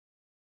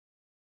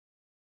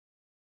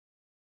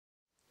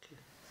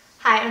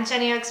Hi, I'm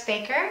Jenny Oaks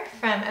Baker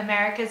from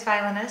America's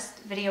Violinist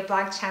video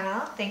blog channel.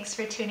 Thanks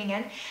for tuning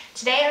in.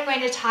 Today I'm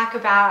going to talk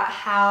about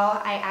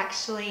how I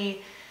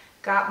actually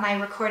got my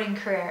recording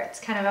career. It's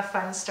kind of a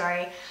fun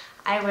story.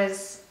 I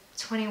was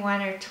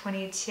 21 or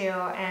 22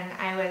 and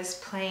I was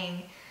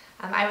playing,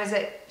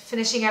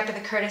 finishing up at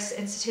the Curtis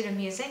Institute of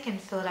Music in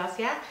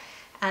Philadelphia,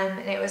 and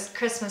it was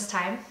Christmas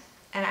time,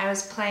 and I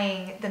was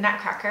playing the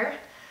Nutcracker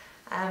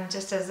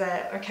just as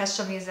an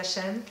orchestral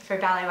musician for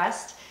Ballet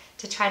West,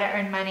 to try to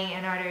earn money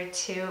in order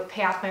to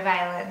pay off my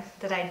violin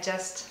that I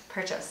just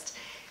purchased,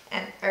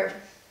 or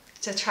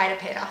to try to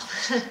pay it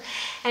off.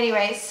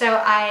 Anyway,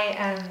 so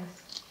I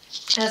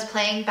was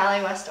playing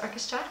Ballet West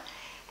Orchestra,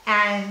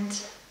 and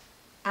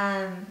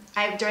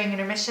during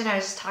intermission I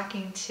was just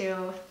talking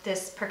to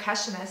this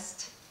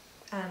percussionist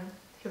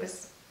who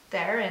was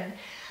there, and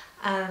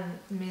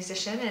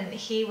musician, and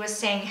he was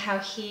saying how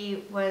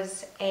he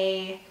was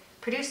a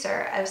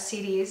producer of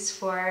CDs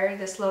for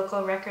this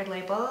local record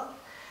label,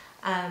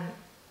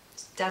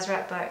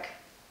 Deseret Book,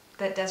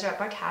 that Deseret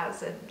Book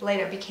has, and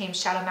later became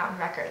Shadow Mountain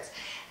Records.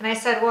 And I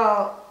said,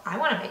 well, I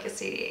want to make a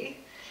CD.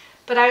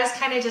 But I was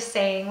kind of just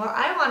saying, well,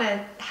 I want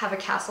to have a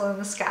castle in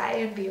the sky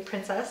and be a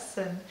princess,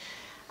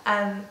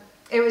 and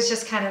it was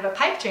just kind of a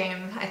pipe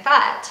dream, I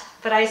thought.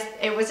 But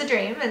it was a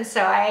dream, and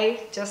so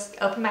I just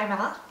opened my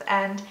mouth,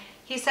 and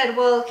he said,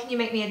 well, can you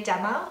make me a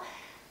demo?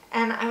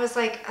 And I was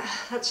like,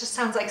 that just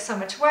sounds like so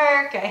much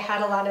work. I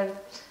had a lot of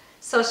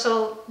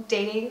social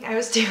dating I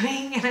was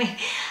doing, and I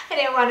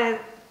didn't want to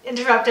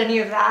interrupt any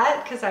of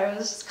that because I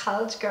was just a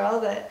college girl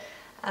that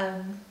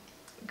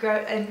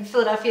in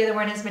Philadelphia there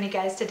weren't as many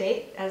guys to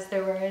date as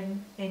there were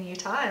in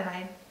Utah, and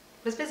I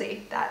was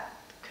busy that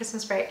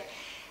Christmas break.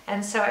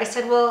 And so I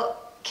said, well,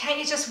 can't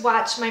you just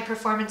watch my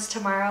performance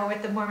tomorrow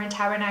with the Mormon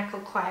Tabernacle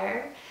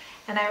Choir?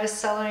 And I was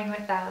soloing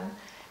with them.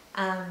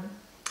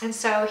 And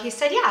so he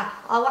said, yeah,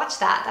 I'll watch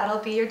that.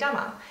 That'll be your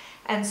demo.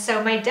 And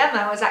so my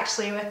demo was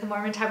actually with the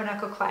Mormon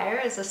Tabernacle Choir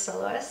as a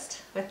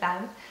soloist with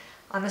them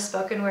on the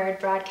spoken word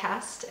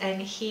broadcast, and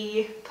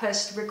he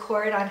pushed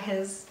record on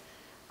his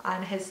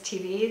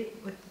TV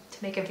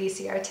to make a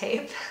VCR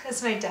tape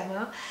as my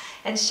demo,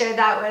 and shared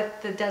that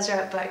with the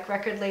Deseret Book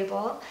record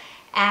label,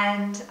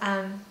 and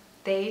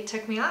they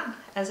took me on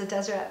as a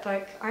Deseret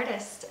Book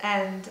artist,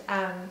 and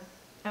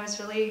I was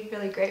really,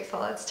 really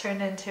grateful. It's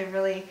turned into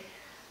really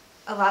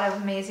a lot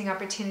of amazing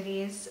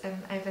opportunities, and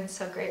I've been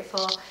so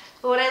grateful.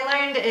 But what I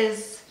learned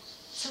is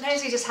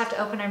sometimes we just have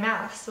to open our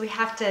mouths. We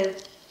have to,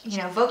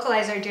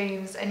 vocalize our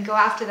dreams and go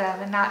after them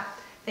and not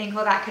think,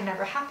 well, that could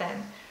never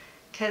happen.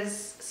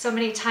 Because so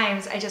many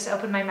times I just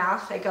open my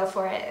mouth, I go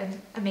for it, and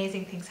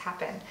amazing things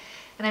happen.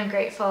 And I'm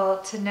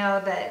grateful to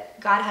know that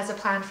God has a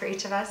plan for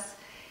each of us,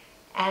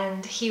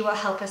 and He will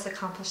help us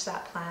accomplish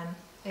that plan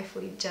if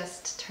we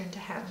just turn to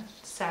Him.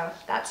 So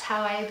that's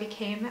how I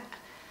became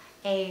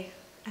a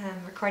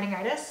recording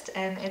artist,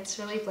 and it's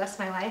really blessed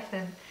my life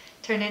and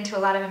turned into a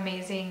lot of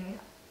amazing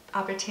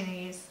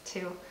opportunities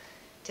to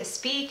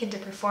speak and to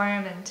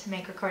perform and to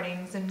make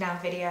recordings and now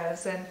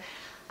videos. And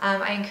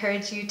I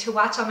encourage you to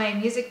watch all my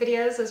music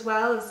videos as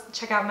well as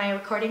check out my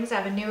recordings. I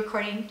have a new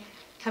recording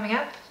coming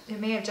up. It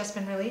may have just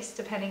been released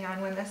depending on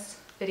when this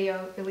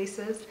video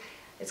releases.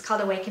 It's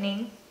called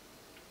Awakening.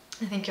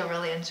 I think you'll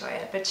really enjoy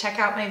it. But check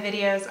out my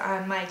videos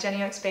on my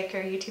Jenny Oaks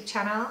Baker YouTube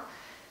channel.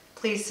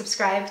 Please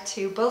subscribe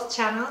to both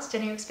channels,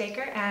 Jenny Oaks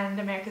Baker and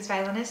America's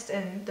Violinist,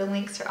 and the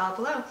links are all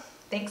below.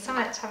 Thanks so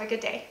much. Have a good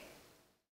day.